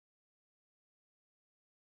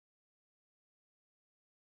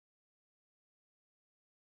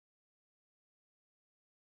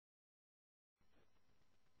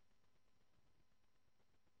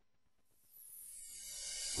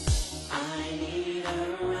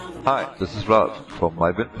Hi, this is Ralph from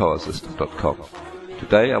mywindpowersystem.com.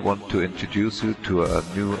 Today I want to introduce you to a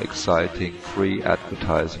new exciting free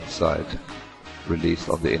advertising site released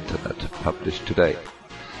on the internet, published today.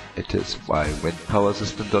 It is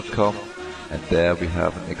mywindpowersystem.com, and there we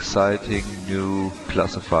have an exciting new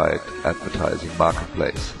classified advertising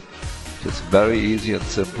marketplace. It is very easy and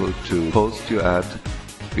simple to post your ad,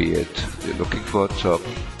 be it you're looking for a job,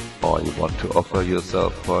 or you want to offer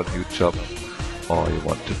yourself for a new job, or you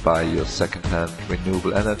want to buy your second-hand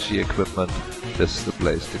renewable energy equipment. This is the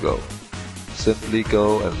place to go. Simply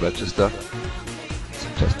go and register. It's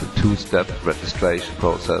just a two-step registration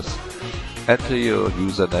process. Enter your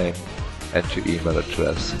username and your email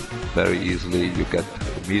address. Very easily you get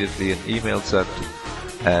immediately an email sent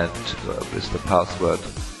and with the password.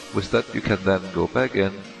 With that you can then go back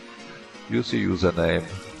in, use your username,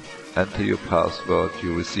 enter your password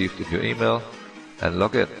you received in your email and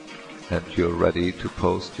log in. And you're ready to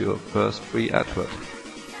post your first free advert.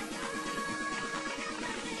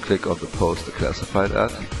 Click on the Post a Classified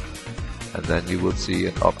Ad, and then you will see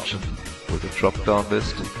an option with a drop-down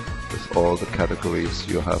list with all the categories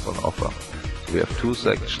you have on offer. So we have two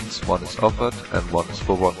sections, one is offered and one is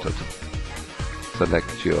for wanted.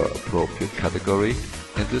 Select your appropriate category.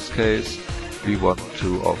 In this case, we want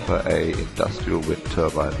to offer an industrial wind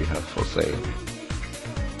turbine we have for sale.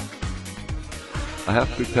 I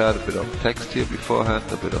have prepared a bit of text here beforehand,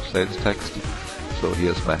 a bit of sales text. So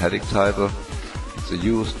here's my heading title. It's a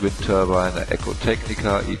used wind turbine, an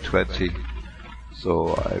Ecotechnica E20.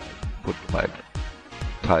 So I put my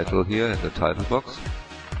title here in the title box.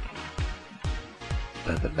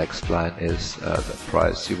 And the next line is the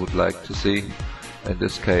price you would like to see. In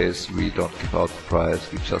this case, we don't give out the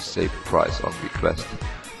price, we just say price on request.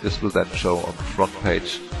 This will then show on the front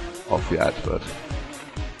page of your advert.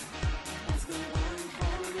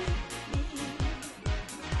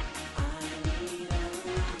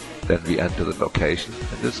 Then we enter the location.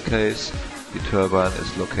 In this case, the turbine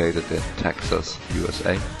is located in Texas,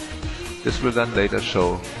 USA. This will then later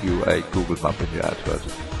show you a Google map in your advert.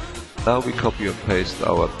 Now we copy and paste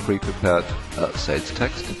our pre-prepared sales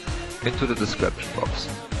text into the description box.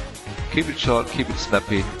 Keep it short, keep it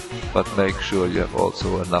snappy, but make sure you have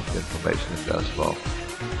also enough information in there as well.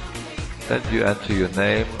 Then you enter your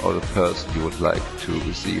name or the person you would like to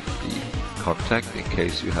receive the contact in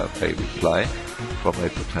case you have a reply from a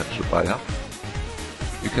potential buyer.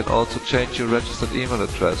 You can also change your registered email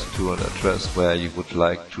address to an address where you would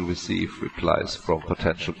like to receive replies from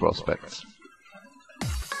potential prospects.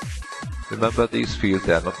 Remember, these fields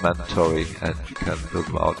are not mandatory and you can fill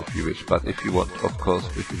them out if you wish, but if you want, of course,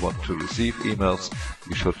 if you want to receive emails,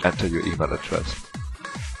 you should enter your email address.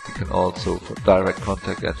 You can also, for direct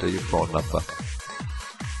contact, enter your phone number.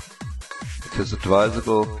 It is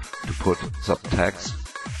advisable to put some tags,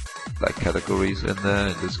 like categories in there,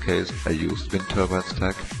 in this case a used wind turbines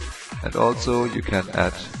tag, and also you can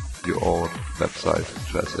add your own website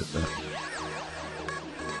address in there.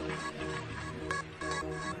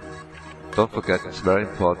 Don't forget, it's very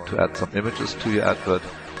important to add some images to your advert,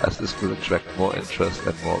 as this will attract more interest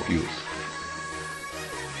and more views.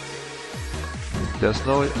 There's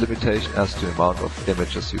no limitation as to the amount of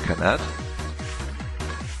images you can add.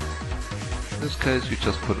 In this case, we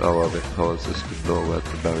just put our wind power system logo at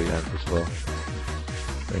the very end as well.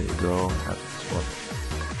 There you go, and this one.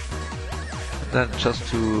 And then just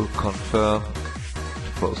to confirm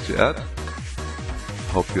to post your ad.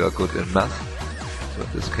 Hope you are good in math. So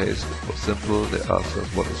in this case, it was simple. They asked us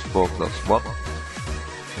what is 4 plus 1.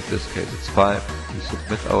 In this case, it's 5. We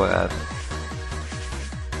submit our ad.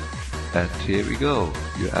 And here we go.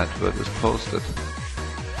 Your advert is posted.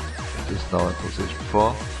 It is now in position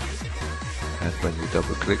 4. And when you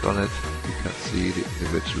double click on it, you can see the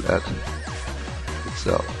individual ad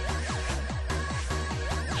itself.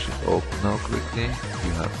 It should open now quickly.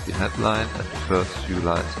 You have the headline and the first few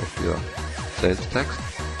lines of your sales text.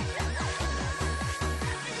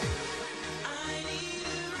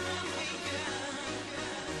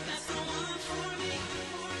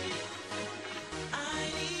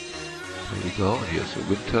 There you go, here's your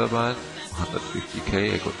wind turbine,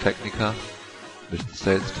 150k Ecotechnica, with the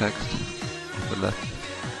sales text on the left.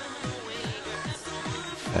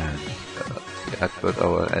 And the advert,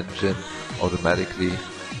 our engine, automatically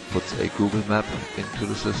puts a Google map into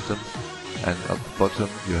the system, and at the bottom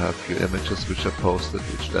you have your images which are posted,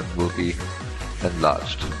 which then will be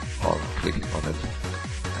enlarged on clicking on it.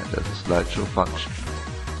 And there's a slideshow function.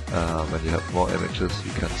 When you have more images,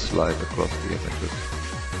 you can slide across the images.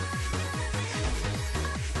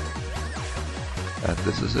 And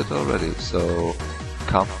this is it already. So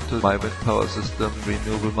come to my wind power system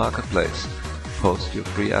renewable marketplace. post your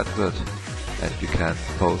free advert, and you can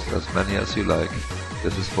post as many as you like.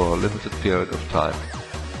 This is for a limited period of time.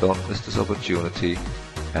 Don't miss this opportunity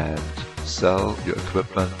and sell your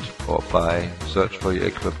equipment or search for your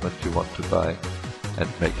equipment you want to buy and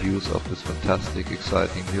make use of this fantastic,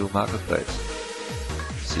 exciting new marketplace.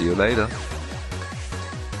 See you later.